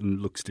fridge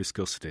and looks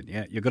disgusting.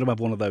 Yeah, you've got to have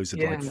one of those at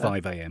like Yeah.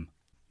 5 a.m.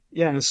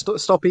 Yeah, and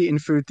stop eating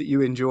food that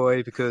you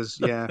enjoy because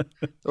yeah, Yeah,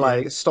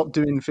 like stop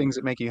doing things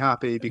that make you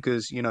happy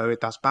because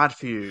that's bad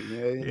for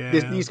you.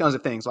 yeah, These kinds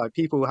of things. Like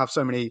people have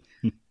so many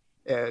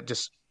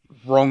just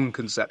wrong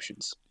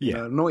conceptions.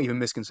 yeah, Not even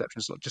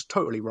misconceptions, like just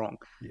totally wrong.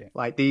 yeah,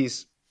 Like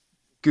these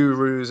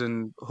gurus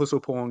and hustle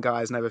porn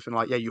guys and everything.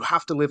 Like, yeah, you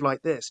have to live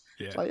like this.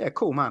 It's yeah, like, yeah,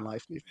 cool, man.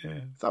 Like, yeah.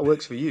 if that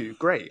works for you,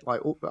 great.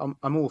 Like,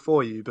 I'm all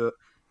for you, but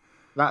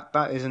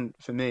that isn't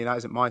for me. That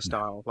isn't my No,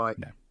 style. Like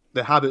no,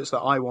 the habits that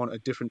I want are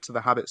different to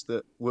the habits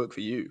that work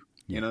for you.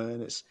 yeah,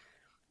 And it's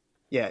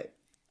yeah,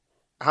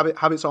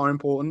 habits are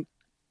important,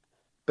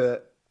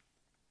 but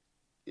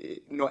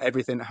not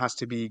everything has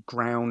to be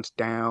ground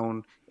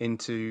down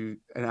into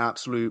an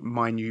absolute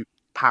minute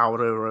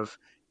powder of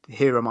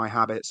here are my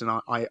habits, and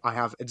I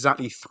have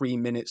exactly 3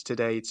 minutes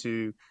today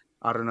to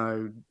I don't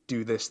know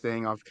do this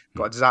thing. I've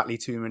got mm, exactly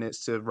 2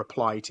 minutes to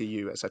reply to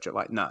you, etc.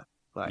 Like no,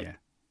 like yeah.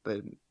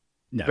 the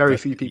No, Very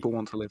few people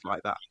want to live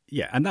like that.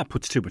 yeah, and that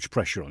puts too much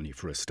pressure on you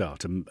for a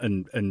start,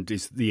 and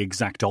is the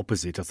exact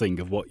opposite, I think,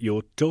 of what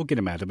you're talking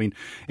about. I mean,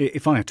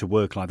 if I had to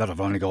work like that, I've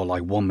only got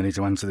like 1 minute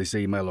to answer this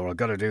email, or I've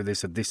got to do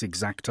this at this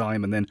exact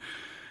time, and then,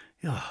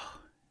 oh,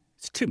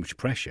 it's too much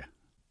pressure.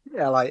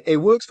 Yeah, like it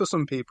works for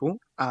some people,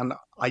 and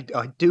I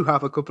do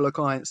have a couple of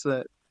clients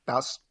that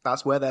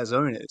that's where their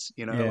zone is.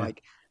 Yeah,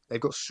 Like they've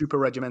got super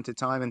regimented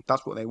time, and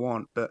that's what they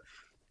want. But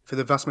for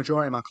the vast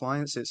majority of my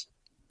clients, it's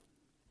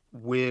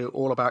we're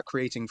all about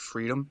creating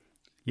freedom.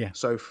 yeah,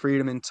 So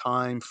freedom in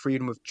time,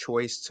 freedom of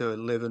choice to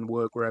live and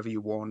work wherever you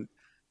want,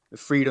 the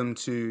freedom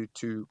to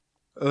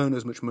earn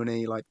as much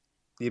money, like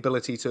the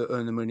ability to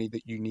earn the money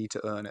that you need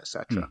to earn,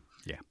 etc.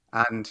 yeah,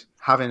 And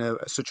having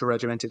such a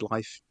regimented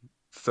life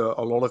for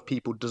a lot of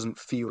people doesn't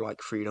feel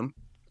like freedom.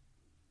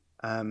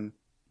 Um,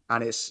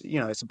 and it's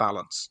a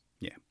balance.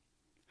 yeah.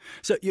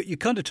 So you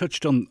kind of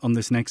touched on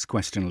this next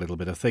question a little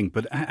bit, I think,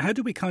 but how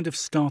do we kind of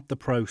start the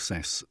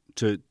process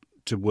to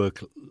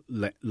work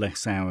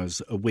less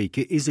hours a week?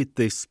 Is it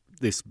this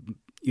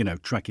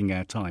tracking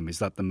our time? Is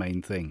that the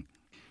main thing?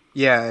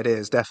 Yeah, it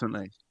is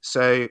definitely.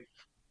 So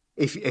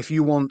if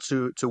you want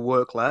to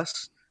work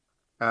less,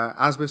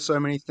 as with so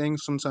many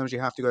things, sometimes you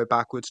have to go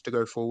backwards to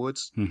go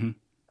forwards. Hmm.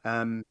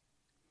 Um,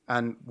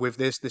 and with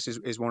this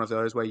is one of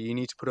those where you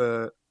need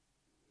to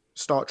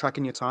start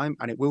tracking your time,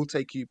 and it will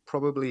take you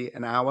probably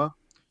an hour,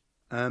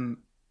 um,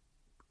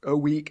 a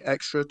week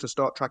extra to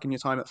start tracking your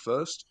time at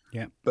first.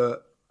 Yeah,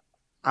 But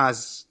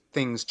as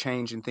things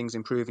change and things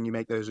improve and you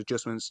make those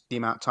adjustments, the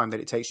amount of time that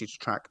it takes you to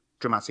track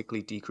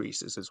dramatically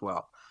decreases as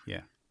well.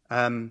 yeah,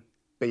 Um,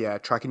 but yeah,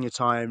 tracking your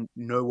time,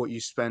 know what you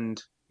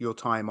spend your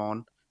time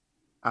on,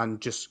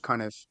 and just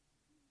kind of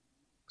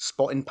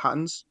spotting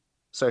patterns.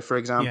 So, for yeah,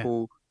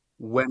 example,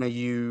 when are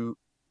you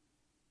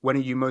when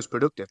are you most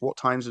productive? What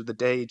times of the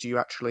day do you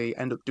actually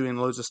end up doing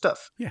loads of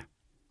stuff? yeah,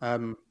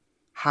 Um,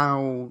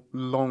 how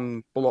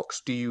long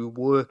blocks do you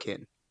work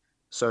in?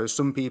 So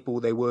some people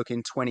they work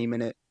in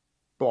 20-minute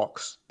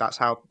blocks. That's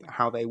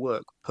how they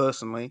work.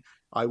 Personally,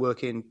 I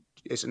work in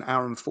it's an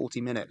hour and 40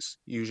 minutes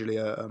usually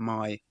are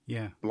my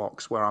yeah,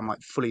 blocks where I'm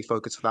like fully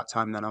focused for that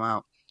time and then I'm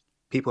out.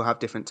 People have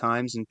different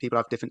times and people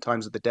have different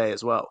times of the day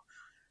as well.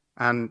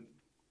 And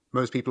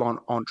most people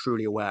aren't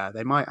truly aware.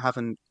 They might have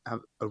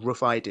a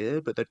rough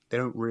idea, but they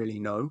don't really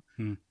know.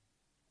 mm,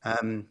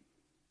 Um,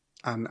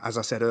 and as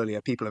I said earlier,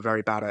 people are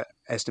very bad at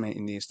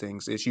estimating these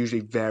things. It's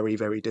usually very,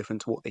 very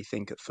different to what they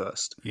think at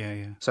first. yeah,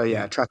 yeah, So yeah,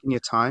 yeah. tracking your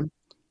time.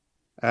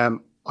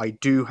 I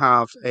do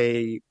have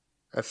a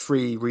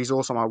free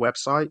resource on my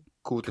website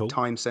called the Cool,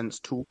 Time Sense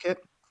Toolkit,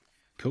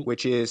 cool.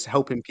 which is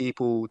helping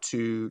people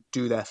to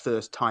do their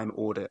first time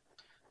audit.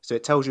 So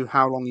it tells you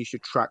how long you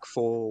should track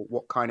for,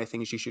 what kind of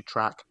things you should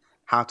track,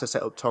 how to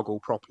set up Toggle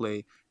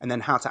properly, and then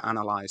how to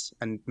analyze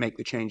and make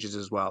the changes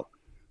as well.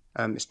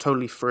 It's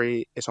totally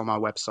free. It's on my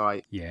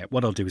website. Yeah,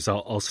 what I'll do is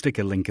I'll stick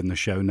a link in the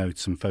show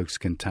notes, and folks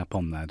can tap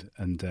on that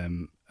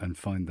and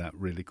find that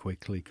really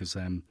quickly because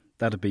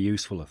that'd be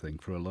useful, I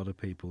think, for a lot of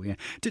people. Yeah,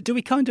 do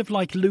we kind of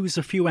like lose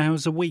a few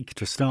hours a week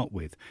to start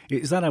with?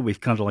 Is that how we've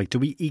kind of like? Do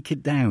we eke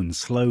it down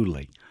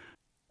slowly?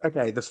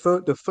 Okay,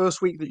 the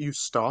first week that you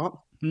start,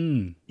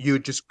 Hmm. you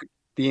just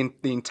the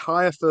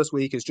entire first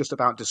week is just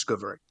about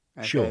discovery.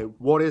 Okay, Sure.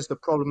 what is the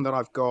problem that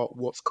I've got?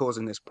 What's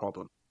causing this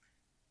problem?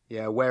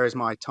 Yeah, where is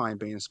my time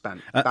being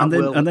spent? And That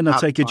then will I add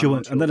take it time you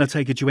onto and your then I week.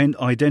 take it you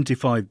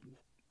identify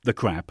the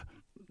crap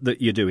that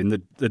you're doing,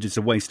 that it's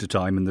a waste of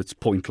time and that's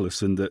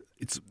pointless, and that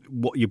it's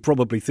what you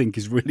probably think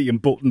is really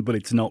important, but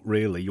it's not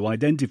really. You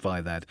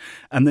identify that,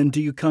 and then do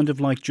you kind of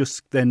like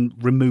just then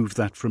remove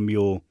that from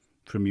your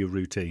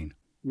routine?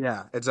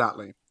 Yeah,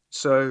 exactly.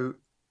 So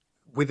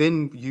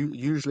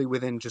usually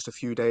within just a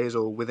few days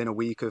or within a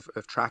week of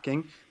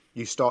tracking,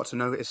 you start to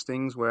notice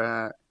things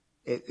where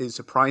it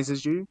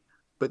surprises you,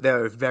 but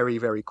there are very,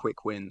 very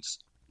quick wins.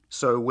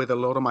 So with a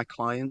lot of my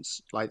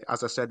clients, like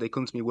as I said, they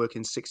come to me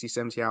working 60,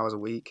 70 hours a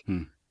week.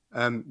 Hmm.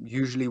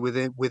 Usually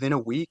within a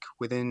week,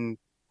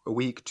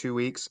 2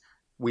 weeks,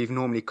 we've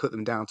normally cut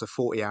them down to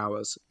 40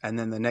 hours, and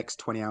then the next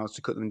 20 hours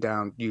to cut them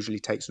down usually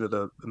takes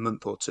another a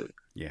month or two.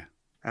 Yeah,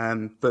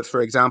 But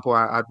for example,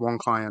 I had one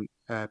client,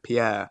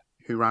 Pierre,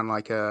 who ran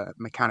like a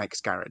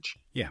mechanics garage,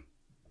 yeah,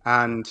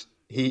 and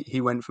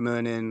he went from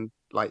earning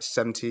like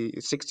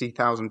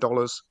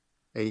 $60,000.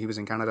 He was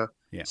in Canada,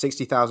 yeah,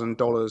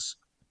 $60,000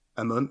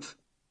 a month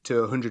to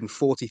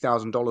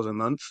 $140,000 a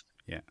month,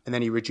 yeah, and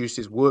then he reduced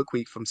his work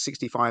week from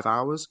 65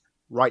 hours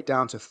right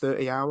down to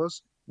 30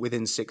 hours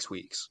within 6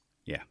 weeks.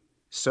 yeah, yeah,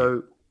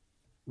 So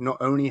not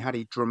only had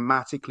he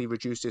dramatically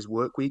reduced his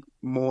work week,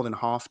 more than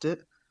halved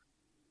it,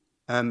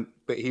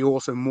 but he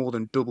also more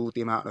than doubled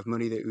the amount of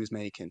money that he was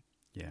making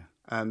yeah,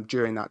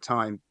 during that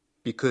time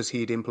because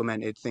he'd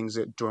implemented things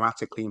that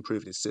dramatically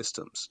improved his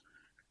systems.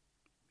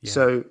 yeah.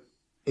 So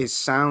it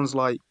sounds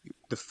like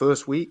the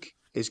first week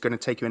is going to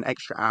take you an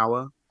extra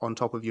hour on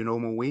top of your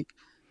normal week,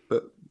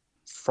 but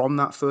from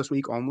that first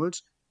week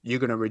onwards, you're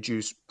going to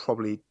reduce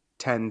probably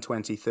 10,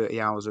 20,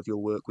 30 hours of your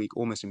work week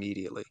almost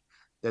immediately.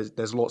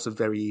 There's lots of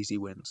very easy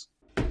wins.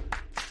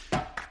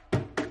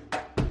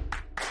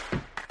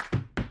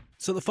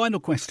 So the final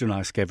question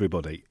I ask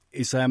everybody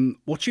is,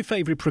 what's your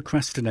favourite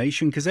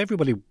procrastination? Because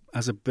everybody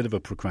has a bit of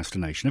a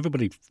procrastination.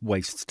 Everybody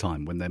wastes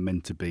time when they're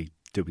meant to be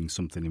doing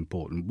something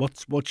important.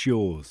 What's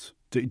yours?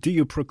 Do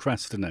you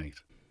procrastinate?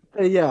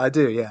 Yeah, I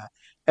do. Yeah,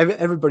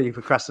 everybody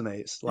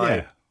procrastinates.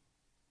 Like,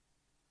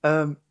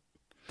 um,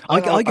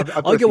 I've got I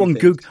a go few on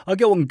things. Google. I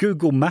go on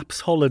Google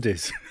Maps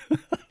holidays.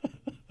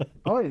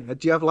 Oh, yeah.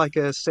 Do you have like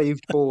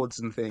saved boards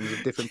and things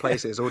of different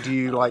places, or do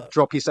you like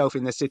drop yourself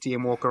in the city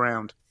and walk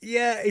around?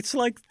 Yeah, it's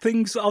like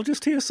things. I'll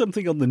just hear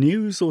something on the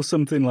news or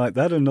something like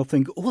that, and I'll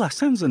think, "Oh, that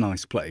sounds a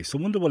nice place. I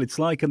wonder what it's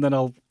like." And then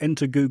I'll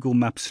enter Google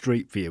Maps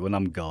Street View, and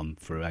I'm gone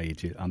for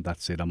ages, and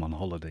that's it. I'm on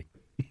holiday.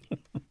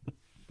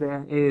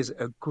 There is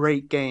a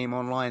great game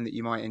online that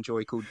you might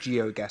enjoy called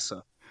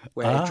GeoGuessr,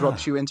 where it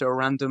drops Ah, you into a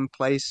random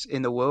place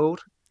in the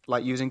world,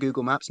 like using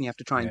Google Maps, and you have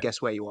to try and yeah,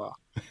 guess where you are.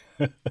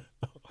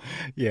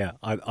 yeah.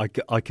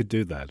 I could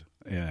do that.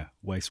 Yeah,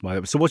 waste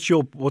my. So what's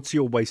your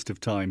waste of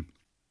time?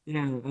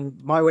 Yeah,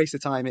 my waste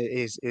of time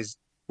is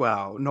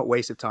well, not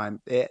waste of time.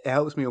 It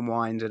helps me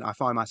unwind, and I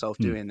find myself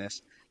Hmm, doing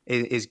this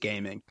is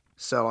gaming.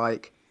 So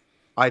like,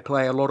 I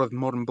play a lot of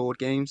modern board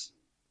games.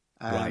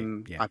 right.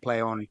 Yeah. I play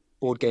on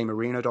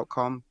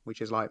boardgamearena.com,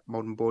 which is like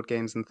modern board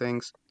games and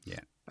things. Yeah.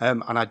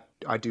 And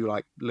I do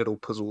like little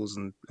puzzles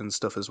and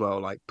stuff as well,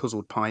 like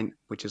Puzzled Pint,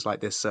 which is like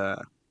this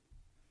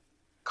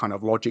kind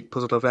of logic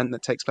puzzle event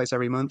that takes place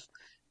every month.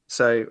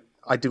 So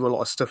I do a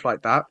lot of stuff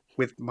like that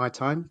with my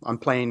time. I'm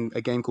playing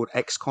a game called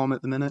XCOM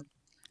at the minute.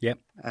 Yep.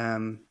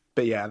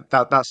 But yeah,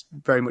 that's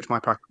very much my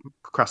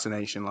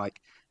procrastination. Like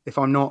if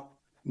I'm not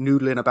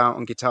noodling about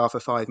on guitar for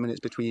 5 minutes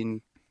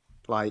between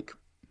like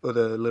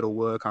other little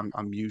work,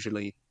 I'm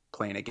usually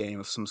playing a game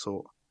of some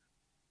sort.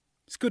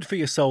 It's good for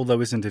your soul,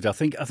 though, isn't it? I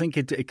think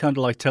it kind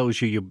of like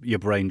tells you your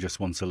brain just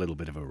wants a little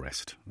bit of a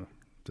rest,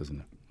 doesn't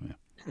it? Yeah.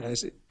 Yeah,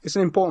 it's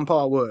an important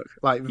part of work,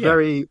 like Yeah.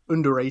 very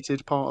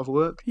underrated part of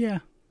work, Yeah.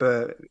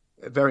 but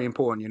very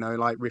important,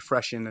 like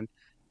refreshing. And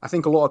I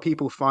think a lot of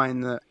people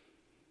find that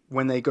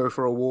when they go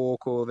for a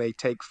walk or they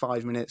take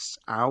 5 minutes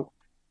out,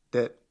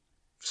 that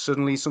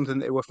suddenly something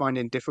that they were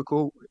finding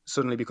difficult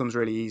suddenly becomes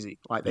really easy.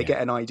 Like they Yeah.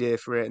 get an idea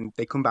for it and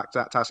they come back to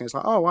that task and it's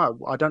like, oh wow,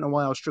 I don't know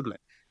why I was struggling.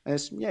 And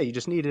it's yeah, you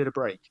just needed a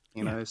break,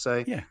 Yeah.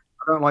 So Yeah.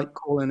 I don't like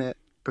calling it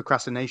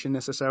procrastination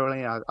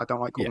necessarily. I don't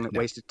like Yeah. calling it No.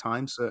 wasted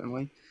time,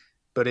 certainly.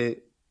 But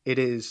it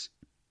is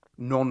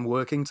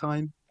non-working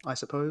time, I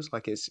suppose.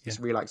 Like Yeah. it's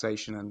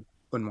relaxation and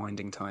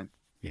unwinding time.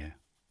 Yeah.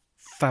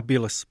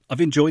 Fabulous. I've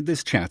enjoyed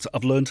this chat.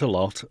 I've learnt a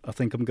lot. I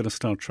think I'm going to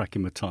start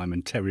tracking my time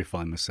and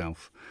terrify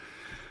myself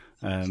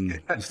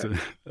as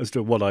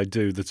to what I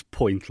do that's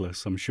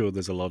pointless. I'm sure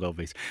there's a lot of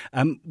it.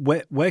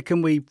 Where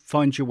can we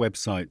find your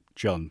website,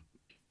 John?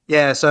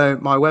 Yeah, so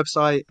my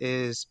website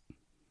is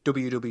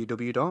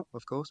www.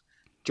 Of course,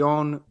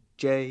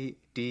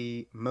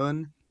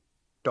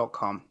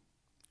 johnjdmunn.com.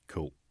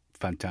 Cool.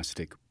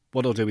 Fantastic.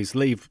 What I'll do is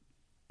leave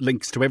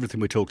links to everything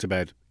we talked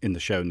about in the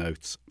show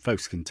notes.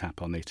 Folks can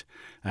tap on it.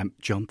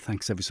 John,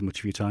 thanks ever so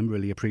much for your time.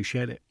 Really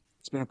appreciate it.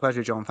 It's been a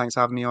pleasure, John. Thanks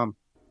for having me on.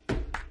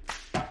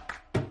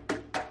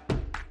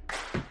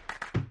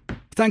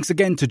 Thanks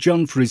again to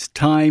John for his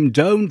time.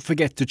 Don't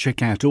forget to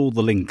check out all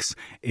the links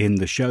in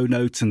the show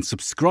notes and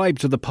subscribe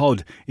to the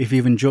pod if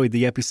you've enjoyed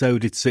the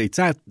episode. It's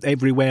out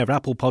everywhere,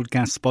 Apple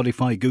Podcasts,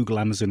 Spotify, Google,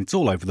 Amazon. It's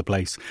all over the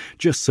place.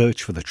 Just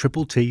search for the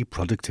Triple T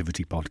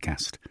Productivity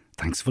Podcast.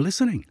 Thanks for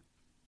listening.